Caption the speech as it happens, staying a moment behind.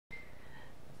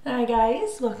Hi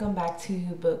guys, welcome back to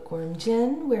Bookworm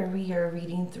Gin, where we are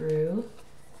reading through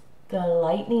The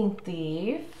Lightning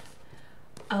Thief.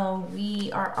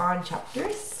 We are on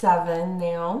chapter 7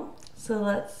 now, so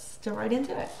let's get right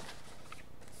into it.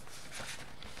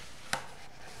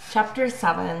 Chapter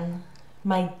 7,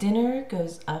 My Dinner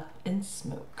Goes Up in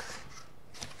Smoke.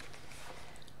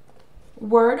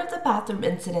 Word of the bathroom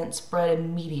incident spread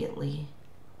immediately.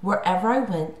 Wherever I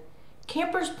went,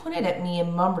 campers pointed at me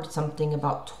and murmured something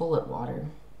about toilet water.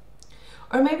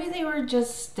 Or maybe they were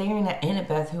just staring at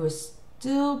Annabeth, who was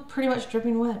still pretty much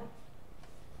dripping wet.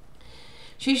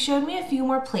 She showed me a few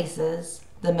more places: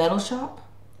 the metal shop,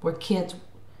 where kids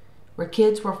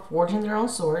were forging their own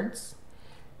swords,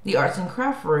 the arts and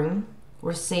craft room,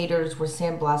 where satyrs were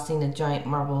sandblasting a giant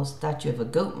marble statue of a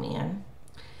goat man,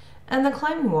 and the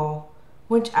climbing wall,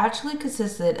 which actually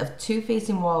consisted of two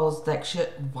facing walls that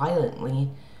shook violently,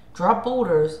 dropped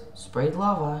boulders, sprayed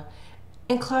lava,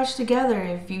 and clashed together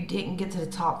if you didn't get to the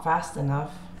top fast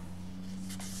enough.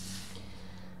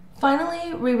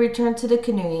 Finally, we returned to the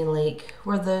canoeing lake,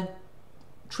 where the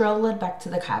trail led back to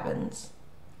the cabins.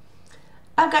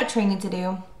 "I've got training to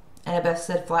do," Annabeth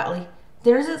said flatly.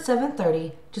 "Dinner's at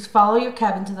 7:30. Just follow your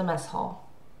cabin to the mess hall."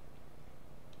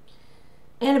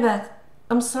 "Annabeth,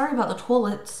 I'm sorry about the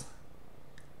toilets."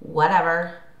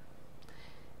 "Whatever."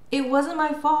 "It wasn't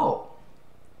my fault."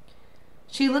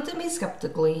 She looked at me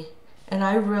skeptically, and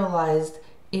I realized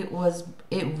it was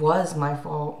my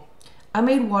fault. I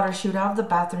made water shoot out of the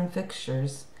bathroom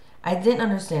fixtures. I didn't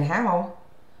understand how,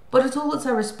 but the toilets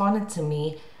had responded to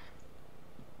me.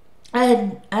 I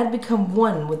had become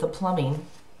one with the plumbing.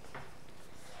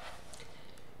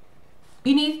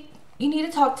 You need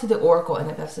to talk to the Oracle,"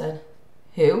 Annabeth said.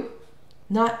 "Who?"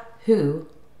 "Not who.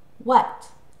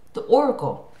 What?" "The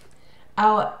Oracle.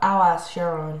 I'll ask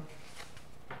Sharon."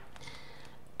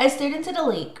 I stared into the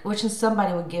lake, wishing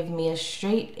somebody would give me a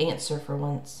straight answer for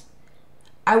once.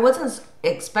 I wasn't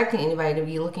expecting anybody to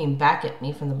be looking back at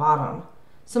me from the bottom,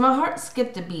 so my heart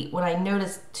skipped a beat when I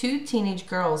noticed two teenage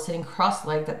girls sitting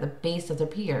cross-legged at the base of the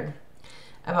pier,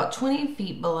 about 20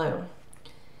 feet below.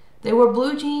 They wore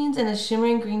blue jeans and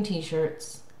shimmering green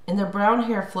t-shirts, and their brown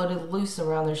hair floated loose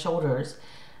around their shoulders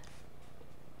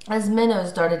as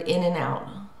minnows darted in and out.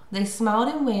 They smiled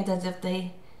and waved as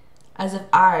if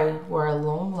I were a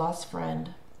long-lost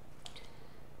friend.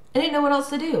 I didn't know what else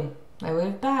to do. I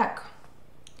waved back.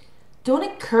 "Don't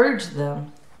encourage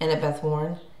them," Annabeth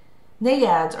warned.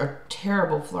 "Naiads are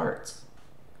terrible flirts."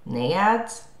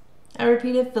 "Naiads?" I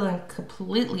repeated, feeling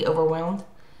completely overwhelmed.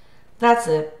 "That's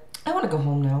it. I want to go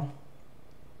home now."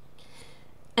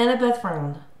 Annabeth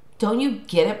frowned. "Don't you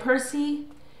get it, Percy?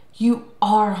 You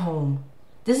are home.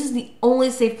 This is the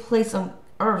only safe place on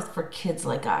earth for kids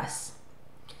like us."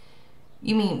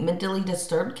 "You mean mentally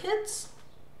disturbed kids?"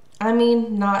 "I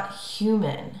mean not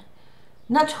human.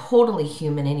 Not totally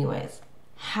human anyways.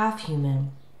 Half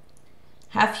human."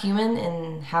 "Half human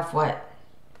and half what?"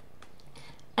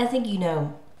 "I think you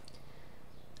know."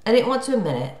 I didn't want to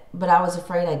admit it, but I was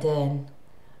afraid I did.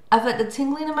 I felt the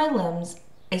tingling in my limbs,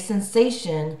 a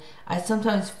sensation I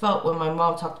sometimes felt when my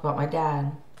mom talked about my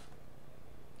dad.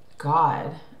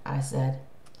 "God," I said.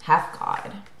 "Half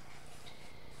God."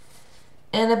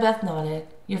 Annabeth nodded.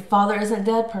 "Your father isn't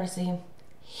dead, Percy.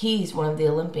 He's one of the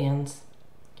Olympians."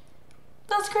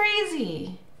 "That's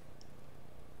crazy."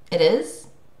 "It is?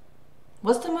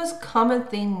 What's the most common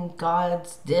thing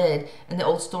gods did in the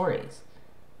old stories?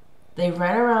 They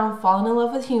ran around falling in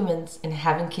love with humans and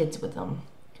having kids with them.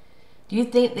 Do you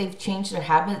think they've changed their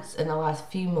habits in the last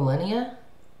few millennia?"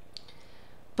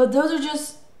 "But those are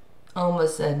just," I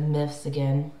almost said myths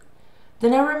again.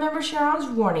 Then I remember Sharon's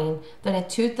warning that in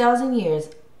 2,000 years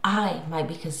I might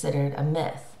be considered a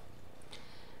myth.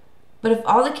 "But if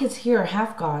all the kids here are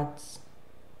half-gods—"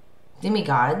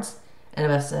 "Demigods,"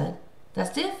 Annabeth said. "That's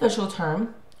the official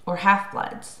term, or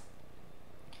half-bloods."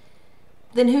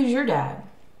 "Then who's your dad?"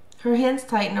 Her hands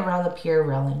tightened around the pier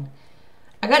railing.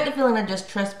 I got the feeling I just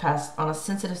trespassed on a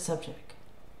sensitive subject.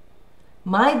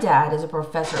 "My dad is a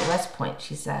professor at West Point,"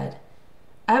 she said.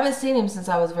 "I haven't seen him since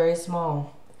I was very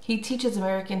small. He teaches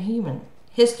American human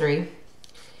history."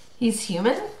 "He's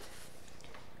human?"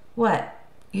 "What?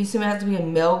 You assume it has to be a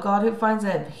male god who finds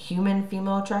a human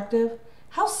female attractive?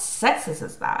 How sexist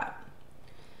is that?"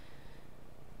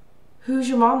 "Who's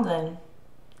your mom then?"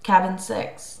 "Cabin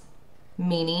 6.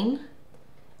 "Meaning?"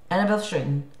 Annabeth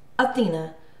straightened.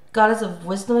 "Athena, goddess of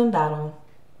wisdom and battle."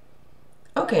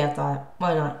 "Okay," I thought.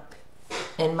 "Why not?"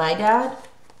 "And my dad?"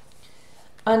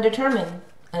 "Undetermined,"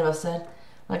 Annabeth said.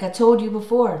 "Like I told you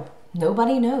before,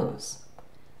 nobody knows."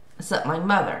 "Except my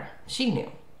mother. She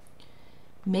knew."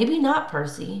 "Maybe not,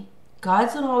 Percy.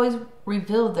 Gods don't always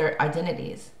reveal their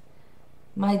identities.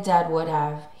 My dad would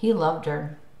have. He loved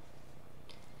her.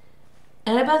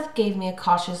 Annabeth gave me a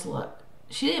cautious look.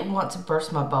 She didn't want to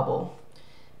burst my bubble.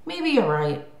 Maybe you're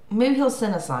right. Maybe he'll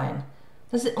send a sign.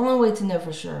 That's the only way to know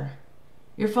for sure.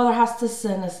 Your father has to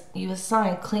send you a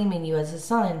sign claiming you as his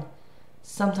son.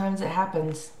 Sometimes it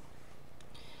happens.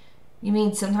 You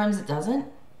mean sometimes it doesn't?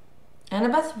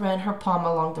 Annabeth ran her palm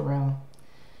along the row.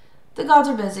 The gods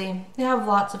are busy. They have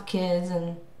lots of kids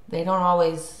and they don't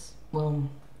always, well,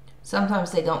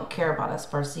 sometimes they don't care about us,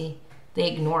 Percy. They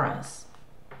ignore us.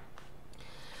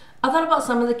 I thought about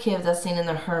some of the kids I've seen in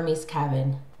the Hermes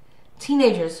cabin.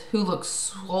 Teenagers who looked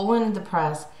swollen and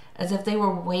depressed as if they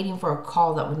were waiting for a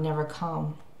call that would never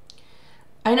come.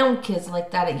 I know kids like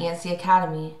that at Yancey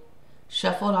Academy,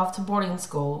 shuffled off to boarding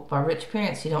school by rich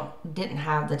parents who didn't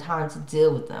have the time to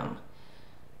deal with them.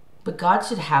 But God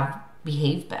should have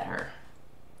behaved better.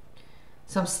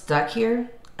 So I'm stuck here,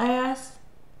 I asked.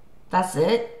 That's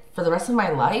it? For the rest of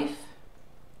my life?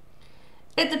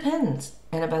 It depends,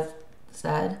 Annabeth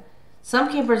said. Some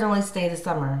campers only stay the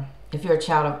summer. If you're a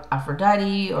child of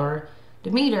Aphrodite or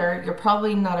Demeter, you're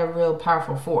probably not a real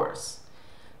powerful force.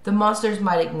 The monsters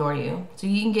might ignore you, so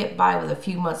you can get by with a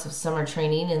few months of summer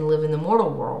training and live in the mortal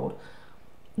world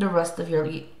the rest of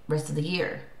the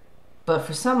year. But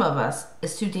for some of us,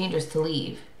 it's too dangerous to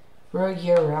leave. We're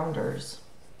year-rounders.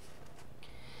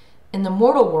 In the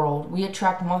mortal world, we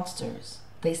attract monsters.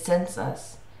 They sense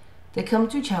us. They come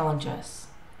to challenge us.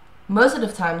 Most of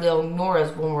the time, they'll ignore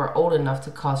us when we're old enough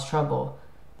to cause trouble.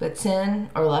 But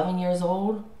 10 or 11 years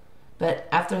old, but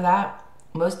after that,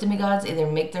 most demigods either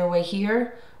make their way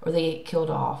here or they get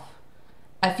killed off.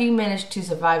 A few manage to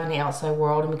survive in the outside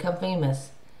world and become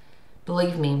famous.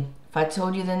 Believe me, if I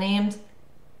told you the names,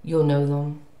 you'll know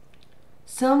them.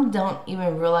 Some don't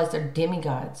even realize they're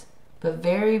demigods, but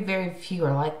very, very few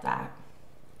are like that.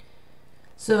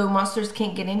 So monsters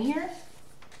can't get in here?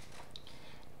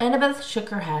 Annabeth shook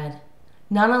her head.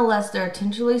 Not unless they're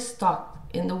intentionally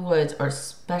stalked in the woods or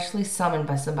specially summoned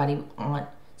by somebody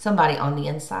on the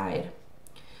inside.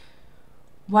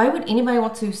 Why would anybody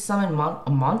want to summon a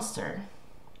monster?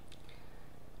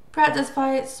 Practice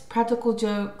fights, practical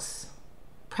jokes.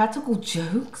 Practical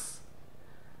jokes?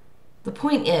 The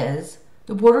point is,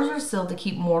 the borders are sealed to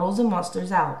keep mortals and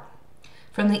monsters out.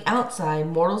 From the outside,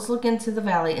 mortals look into the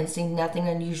valley and see nothing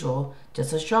unusual,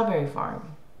 just a strawberry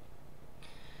farm.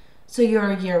 So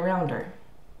you're a year-rounder.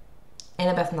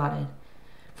 Annabeth nodded.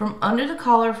 From under the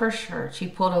collar of her shirt, she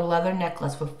pulled a leather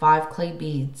necklace with 5 clay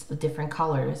beads of different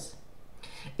colors.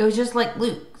 It was just like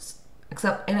Luke's,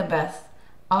 except Annabeth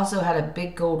also had a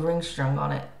big gold ring strung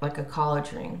on it, like a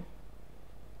college ring.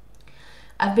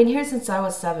 I've been here since I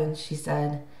was 7, she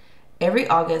said. Every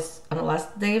August, on the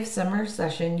last day of summer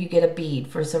session, you get a bead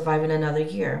for surviving another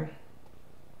year.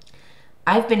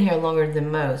 I've been here longer than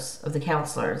most of the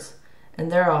counselors,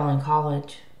 and they're all in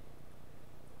college.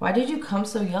 Why did you come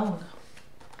so young?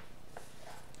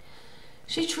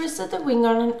 She twisted the ring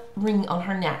on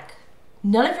her neck.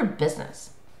 None of your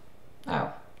business.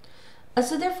 Oh. I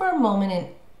stood there for a moment in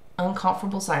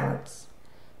uncomfortable silence.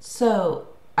 So,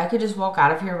 I could just walk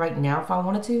out of here right now if I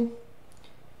wanted to?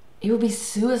 It would be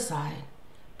suicide.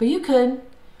 But you could,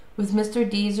 with Mr.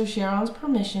 D's or Sharon's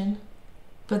permission.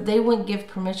 But they wouldn't give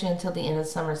permission until the end of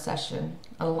summer session.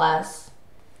 Unless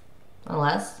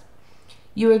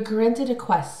you were granted a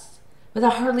quest. But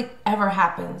that hardly ever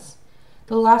happens.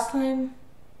 The last time,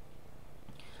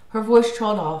 her voice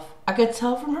trailed off. I could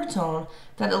tell from her tone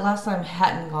that the last time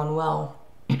hadn't gone well.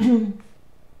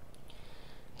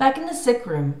 Back in the sick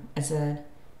room, I said,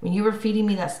 when you were feeding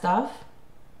me that stuff,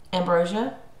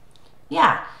 ambrosia?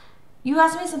 Yeah, you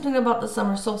asked me something about the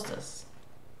summer solstice.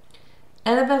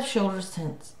 Annabeth's shoulders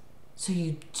tensed. So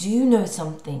you do know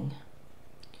something?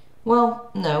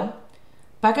 Well, no.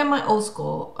 Back at my old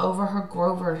school, I overheard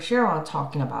Grover and Sharon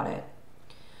talking about it.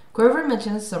 Grover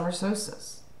mentioned the summer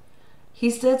solstice. He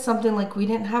said something like we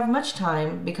didn't have much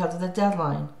time because of the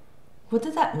deadline. What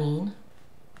did that mean?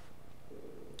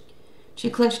 She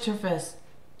clenched her fist.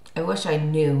 I wish I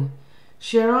knew.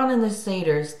 Sharon and the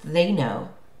satyrs, they know,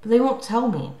 but they won't tell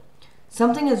me.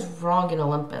 Something is wrong in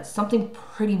Olympus, something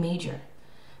pretty major.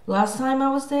 Last time I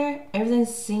was there, everything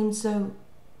seemed so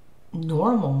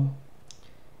normal.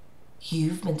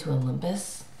 You've been to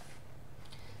Olympus?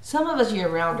 Some of us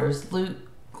year-rounders, Luke,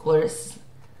 Clarice,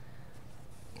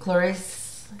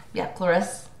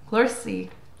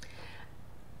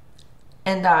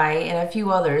 and I, and a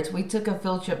few others, we took a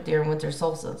field trip during winter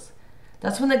solstice.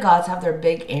 That's when the gods have their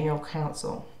big annual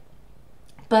council.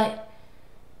 But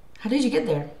how did you get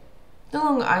there? The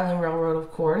Long Island Railroad,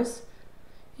 of course.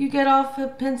 You get off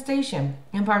at Penn Station,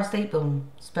 Empire State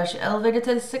Building, special elevator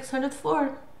to the 600th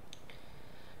floor.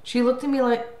 She looked at me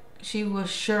like she was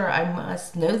sure I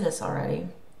must know this already.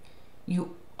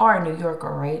 You are a New Yorker,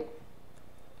 right?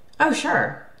 Oh,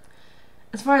 sure.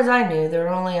 As far as I knew, there were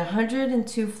only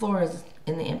 102 floors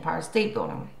in the Empire State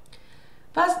Building.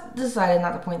 But I decided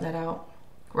not to point that out.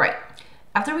 Right.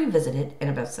 After we visited,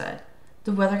 Annabeth said,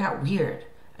 the weather got weird,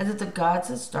 as if the gods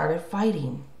had started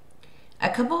fighting. A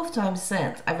couple of times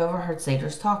since, I've overheard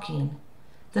satyrs talking.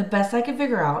 The best I can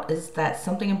figure out is that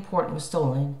something important was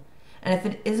stolen, and if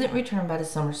it isn't returned by the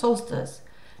summer solstice,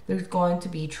 there's going to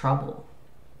be trouble.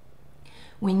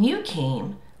 When you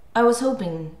came, I was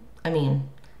hoping,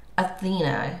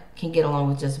 Athena can get along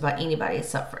with just about anybody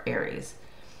except for Ares.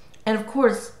 And of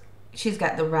course, she's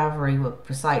got the rivalry with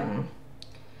Poseidon.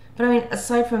 But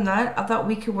aside from that, I thought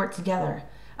we could work together.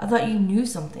 I thought you knew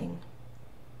something.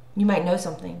 You might know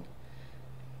something.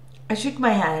 I shook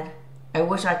my head. I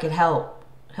wish I could help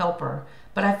her,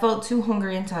 but I felt too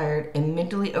hungry and tired and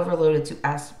mentally overloaded to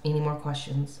ask any more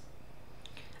questions.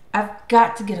 I've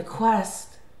got to get a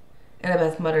quest,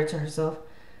 Annabeth muttered to herself.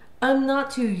 I'm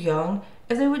not too young.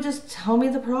 If they would just tell me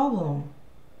the problem.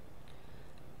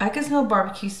 I could smell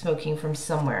barbecue smoking from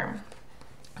somewhere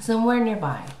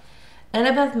nearby.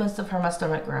 Annabeth must have heard my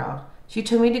stomach growl. She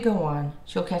told me to go on.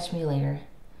 She'll catch me later.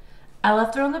 I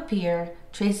left her on the pier,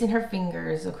 tracing her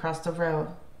fingers across the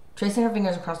rail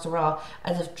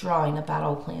as if drawing a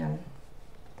battle plan.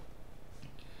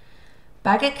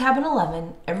 Back at cabin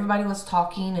 11, everybody was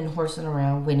talking and horsing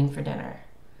around, waiting for dinner.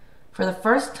 For the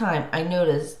first time, I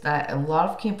noticed that a lot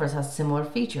of campers have similar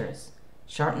features.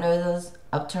 Sharp noses,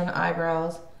 upturned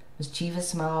eyebrows, mischievous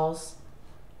smiles.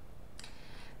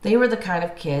 They were the kind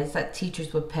of kids that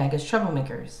teachers would peg as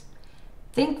troublemakers.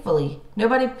 Thankfully,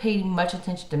 nobody paid much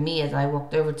attention to me as I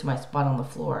walked over to my spot on the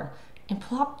floor and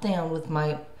plopped down with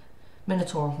my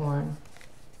minotaur horn.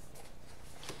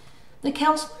 The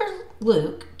counselor,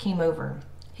 Luke, came over.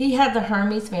 He had the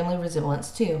Hermes family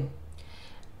resemblance too.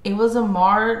 It was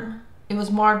marred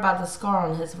by the scar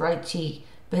on his right cheek,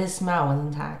 but his smile was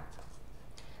intact.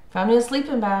 Found me a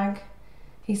sleeping bag,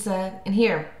 he said, and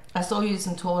here, I stole you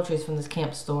some toiletries from this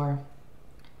camp store.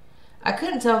 I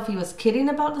couldn't tell if he was kidding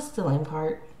about the stealing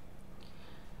part.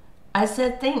 I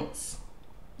said thanks.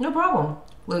 No problem.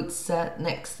 Luke sat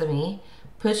next to me,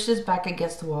 pushed his back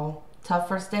against the wall. Tough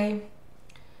first day?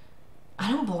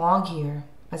 I don't belong here,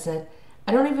 I said.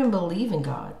 I don't even believe in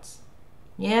gods.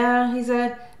 Yeah, he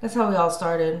said, that's how we all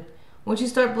started. Once you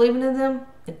start believing in them,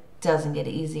 it doesn't get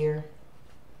easier.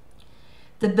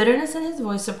 The bitterness in his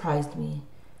voice surprised me,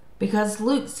 because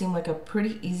Luke seemed like a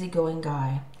pretty easygoing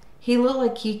guy. He looked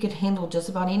like he could handle just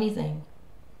about anything.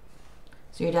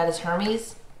 So your dad is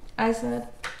Hermes? I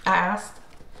asked.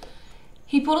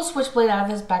 He pulled a switchblade out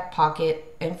of his back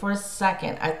pocket, and for a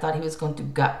second I thought he was going to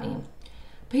gut me.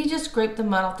 But he just scraped the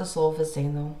mud off the sole of his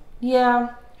sandal.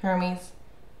 Yeah, Hermes.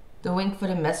 The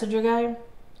wing-footed messenger guy?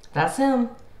 That's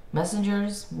him.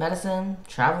 Messengers, medicine,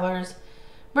 travelers,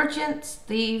 merchants,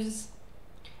 thieves,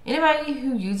 anybody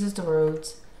who uses the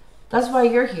roads. That's why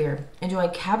you're here,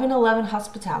 enjoying Cabin 11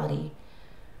 hospitality.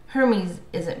 Hermes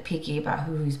isn't picky about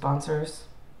who he sponsors.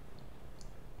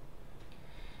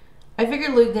 I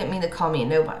figured Luke didn't mean to call me a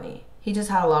nobody. He just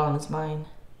had a lot on his mind.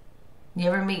 You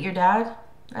ever meet your dad?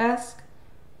 I asked.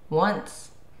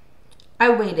 Once. I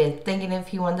waited, thinking if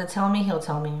he wanted to tell me, he'll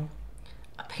tell me.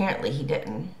 Apparently he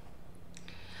didn't.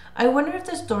 I wonder if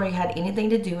the story had anything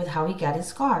to do with how he got his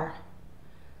scar.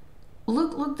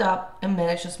 Luke looked up and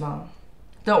managed to smile.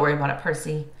 Don't worry about it,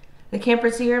 Percy. The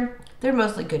campers here, they're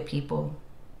mostly good people.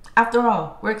 After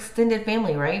all, we're extended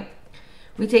family, right?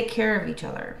 We take care of each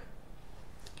other.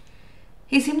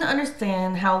 He seemed to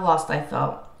understand how lost I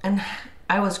felt, and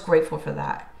I was grateful for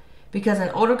that, because an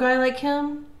older guy like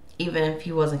him, even if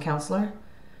he wasn't a counselor,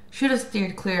 should have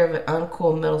steered clear of an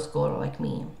uncool middle schooler like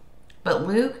me. But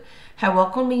Luke had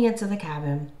welcomed me into the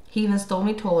cabin. He even stole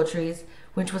me toiletries,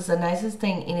 which was the nicest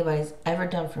thing anybody's ever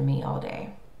done for me all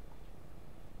day.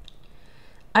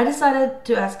 I decided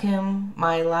to ask him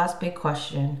my last big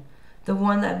question, the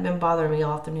one that had been bothering me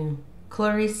all afternoon.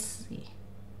 Clarice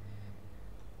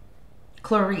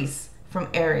from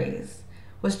Ares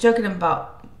was joking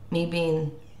about me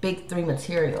being big 3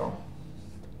 material.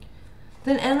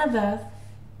 Then Annabeth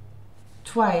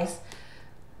twice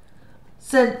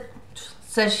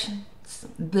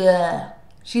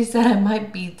she said I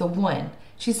might be the one.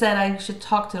 She said I should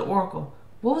talk to the oracle.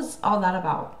 What was all that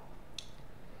about?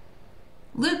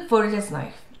 Luke folded his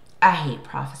knife. I hate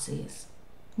prophecies.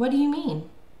 What do you mean?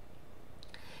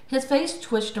 His face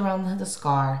twitched around the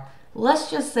scar.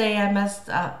 Let's just say I messed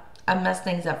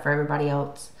things up for everybody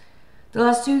else. The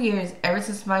last 2 years, ever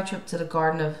since my trip to the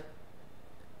Garden of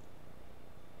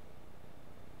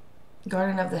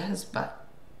the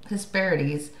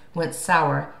Hesperides went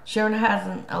sour, Sharon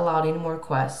hasn't allowed any more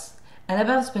quests.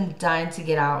 Annabeth's been dying to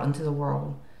get out into the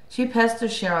world. She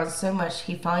pestered Sharon so much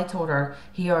he finally told her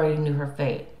he already knew her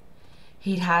fate.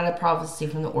 He'd had a prophecy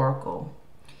from the oracle.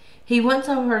 He wouldn't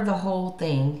tell her the whole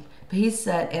thing, but he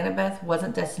said Annabeth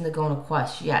wasn't destined to go on a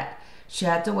quest yet. She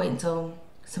had to wait until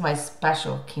somebody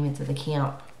special came into the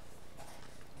camp.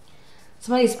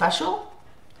 Somebody special?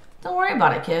 Don't worry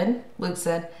about it, kid, Luke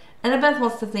said. Annabeth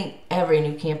wants to think every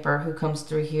new camper who comes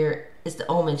through here is the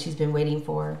omen she's been waiting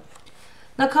for.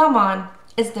 Now come on,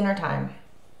 it's dinner time.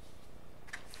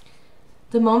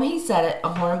 The moment he said it, a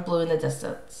horn blew in the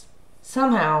distance.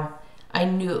 Somehow, I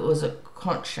knew it was a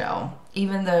conch shell,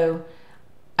 even though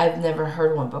I've never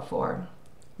heard one before.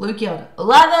 Luke yelled,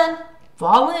 11!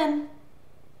 Fall in!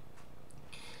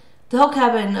 The whole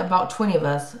cabin, about 20 of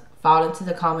us, filed into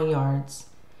the common yards.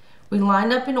 We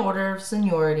lined up in order of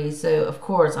seniority, so of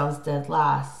course I was dead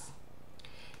last.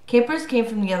 Campers came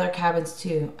from the other cabins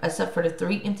too, except for the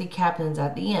 3 empty cabins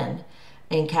at the end,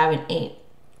 and cabin 8,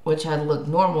 which had looked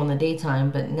normal in the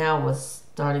daytime, but now was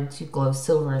starting to glow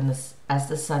silver as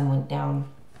the sun went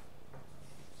down.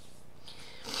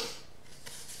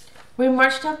 We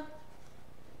marched up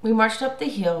the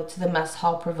hill to the mess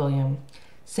hall pavilion.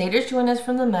 Satyrs joined us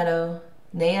from the meadow.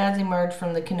 Naiads emerged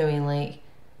from the canoeing lake.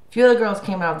 A few of the girls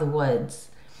came out of the woods.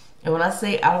 And when I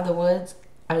say out of the woods,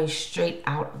 I mean straight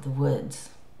out of the woods.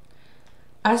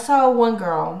 I saw one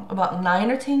girl, about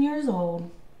 9 or 10 years old,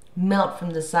 melt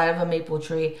from the side of a maple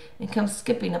tree and come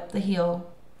skipping up the hill.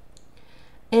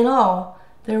 In all,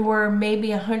 there were maybe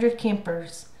 100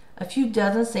 campers, a few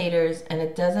dozen satyrs, and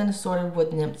a dozen assorted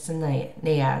wood nymphs and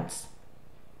naiads.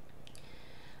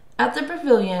 At the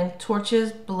pavilion,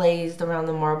 torches blazed around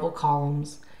the marble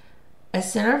columns. A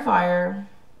central fire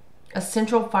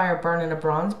burned in a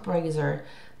bronze brazier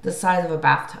the size of a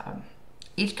bathtub.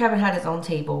 Each cabin had its own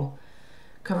table,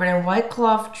 covered in white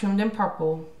cloth trimmed in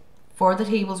purple. 4 of the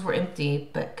tables were empty,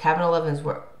 but cabin 11's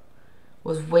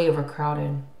was way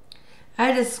overcrowded. I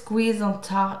had to squeeze on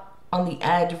the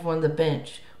edge of one of the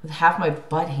bench with half my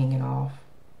butt hanging off.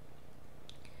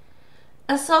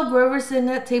 I saw Grover sitting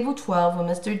at table 12 with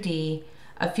Mr. D,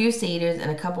 a few satyrs,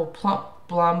 and a couple plump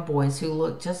blonde boys who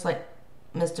looked just like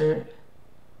Mr.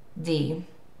 D.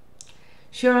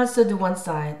 Sharon stood to one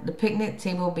side, the picnic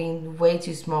table being way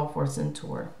too small for a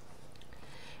centaur.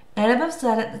 Annabeth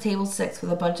sat at the table 6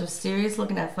 with a bunch of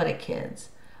serious-looking athletic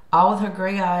kids, all with her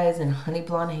gray eyes and honey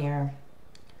blonde hair.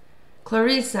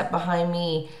 Clarice sat behind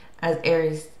me at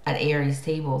Aries'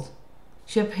 tables.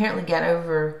 She apparently got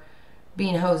over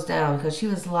being hosed down because she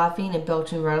was laughing and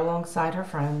belching right alongside her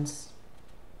friends.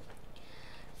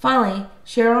 Finally,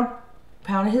 Sharon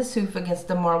pounded his hoof against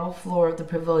the marble floor of the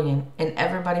pavilion, and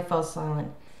everybody fell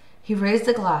silent. He raised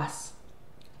a glass.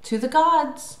 To the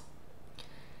gods.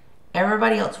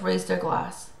 Everybody else raised their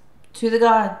glass. To the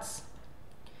gods.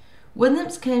 Wood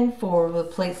nymphs came forward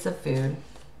with plates of food.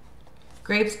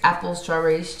 Grapes, apples,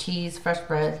 strawberries, cheese, fresh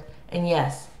bread, and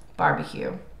yes,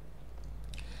 barbecue.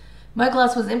 My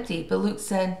glass was empty, but Luke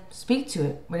said, "Speak to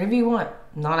it, whatever you want.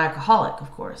 Non-alcoholic,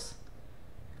 of course."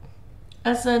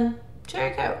 I said,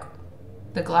 "Cherry Coke."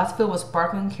 The glass filled with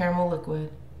sparkling caramel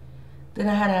liquid. Then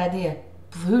I had an idea.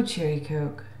 Blue cherry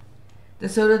Coke. The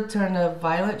soda turned a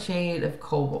violet shade of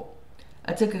cobalt.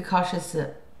 I took a cautious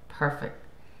sip. Perfect.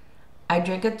 I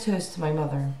drank a toast to my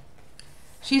mother.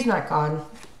 She's not gone,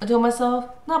 I told myself.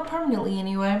 Not permanently,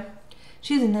 anyway.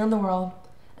 She's in the world.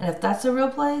 And if that's a real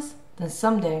place, then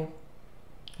someday.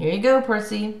 Here you go,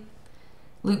 Percy,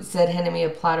 Luke said, handing me a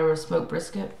platter of smoked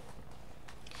brisket.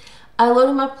 I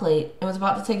loaded my plate and was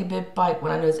about to take a big bite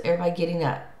when I noticed everybody getting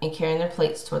up and carrying their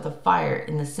plates toward the fire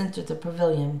in the center of the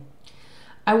pavilion.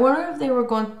 I wondered if they were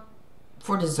going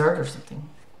for dessert or something.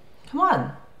 "Come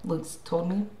on," Luke told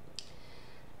me.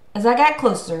 As I got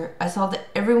closer, I saw that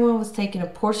everyone was taking a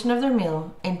portion of their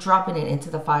meal and dropping it into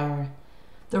the fire.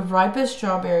 The ripest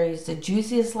strawberries, the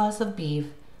juiciest slice of beef,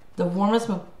 the warmest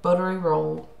buttery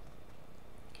roll.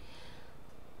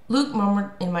 Luke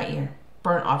murmured in my ear,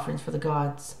 "Burnt offerings for the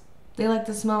gods. They like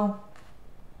the smell."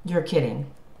 "You're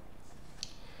kidding."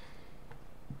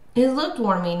 His look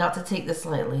warned me not to take this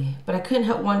lightly, but I couldn't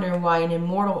help wondering why an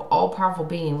immortal, all-powerful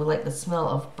being would like the smell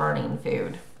of burning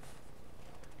food.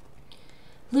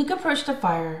 Luke approached the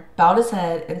fire, bowed his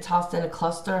head, and tossed in a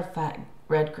cluster of fat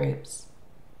red grapes.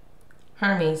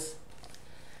 "Hermes."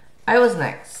 I was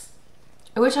next.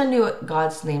 I wish I knew what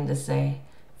God's name to say.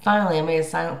 Finally, I made a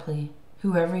silent plea.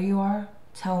 "Whoever you are,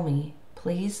 tell me,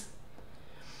 please."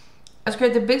 I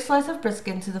scraped a big slice of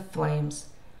brisket into the flames.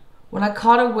 When I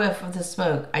caught a whiff of the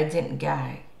smoke, I didn't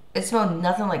gag. It smelled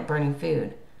nothing like burning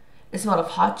food. It smelled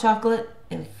of hot chocolate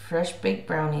and fresh baked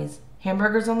brownies,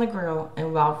 hamburgers on the grill,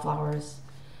 and wildflowers.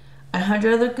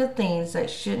 100 other good things that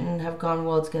shouldn't have gone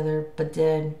well together, but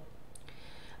did.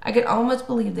 I could almost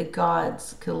believe the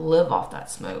gods could live off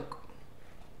that smoke.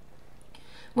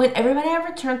 When everybody had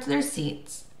returned to their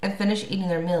seats and finished eating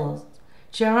their meals,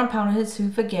 Sharon pounded his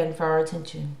hoof again for our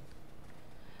attention.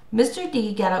 Mr.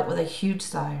 D got up with a huge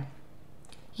sigh.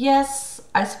 Yes,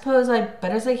 I suppose I'd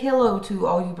better say hello to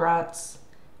all you brats.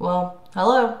 Well,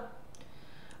 hello.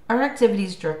 Our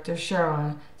activities director,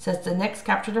 Sharon, says the next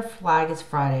capture the flag is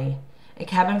Friday, and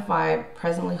Cabin 5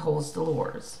 presently holds the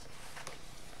lures.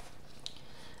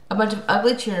 A bunch of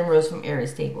ugly cheering rose from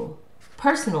Aries' table.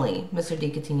 Personally, Mr. D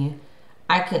continued,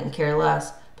 I couldn't care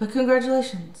less, but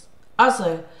congratulations.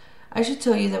 Also, I should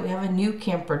tell you that we have a new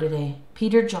camper today,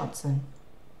 Peter Johnson.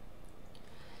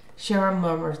 Sharon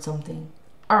murmured something.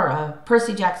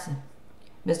 Percy Jackson,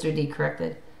 Mr. D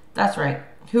corrected. That's right.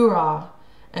 Hoorah.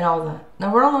 And all that.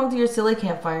 Now run along to your silly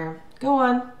campfire. Go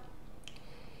on.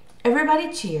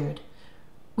 Everybody cheered.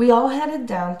 We all headed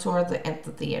down toward the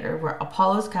amphitheater where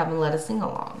Apollo's cabin let us sing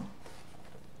along.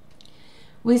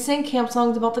 We sang camp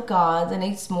songs about the gods and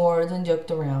ate s'mores and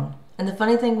joked around. And the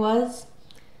funny thing was,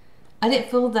 I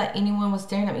didn't feel that anyone was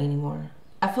staring at me anymore.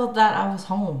 I felt that I was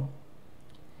home.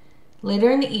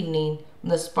 Later in the evening,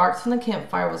 when the sparks from the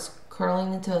campfire was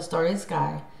curling into a starry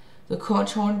sky, the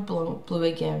conch horn blew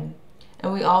again,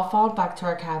 and we all filed back to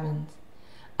our cabins.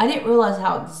 I didn't realize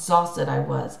how exhausted I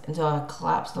was until I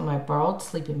collapsed on my borrowed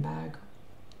sleeping bag.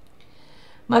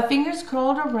 My fingers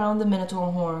curled around the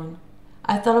minotaur horn.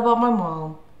 I thought about my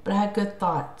mom, but I had good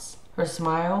thoughts. Her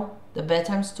smile, the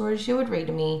bedtime stories she would read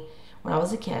to me when I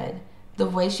was a kid, the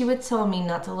way she would tell me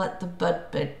not to let the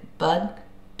bed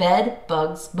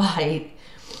bugs bite.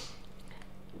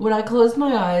 When I closed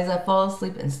my eyes, I fell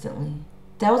asleep instantly.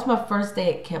 That was my first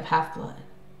day at Camp Half-Blood.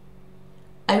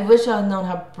 I wish I had known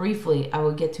how briefly I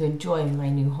would get to enjoy my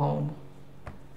new home.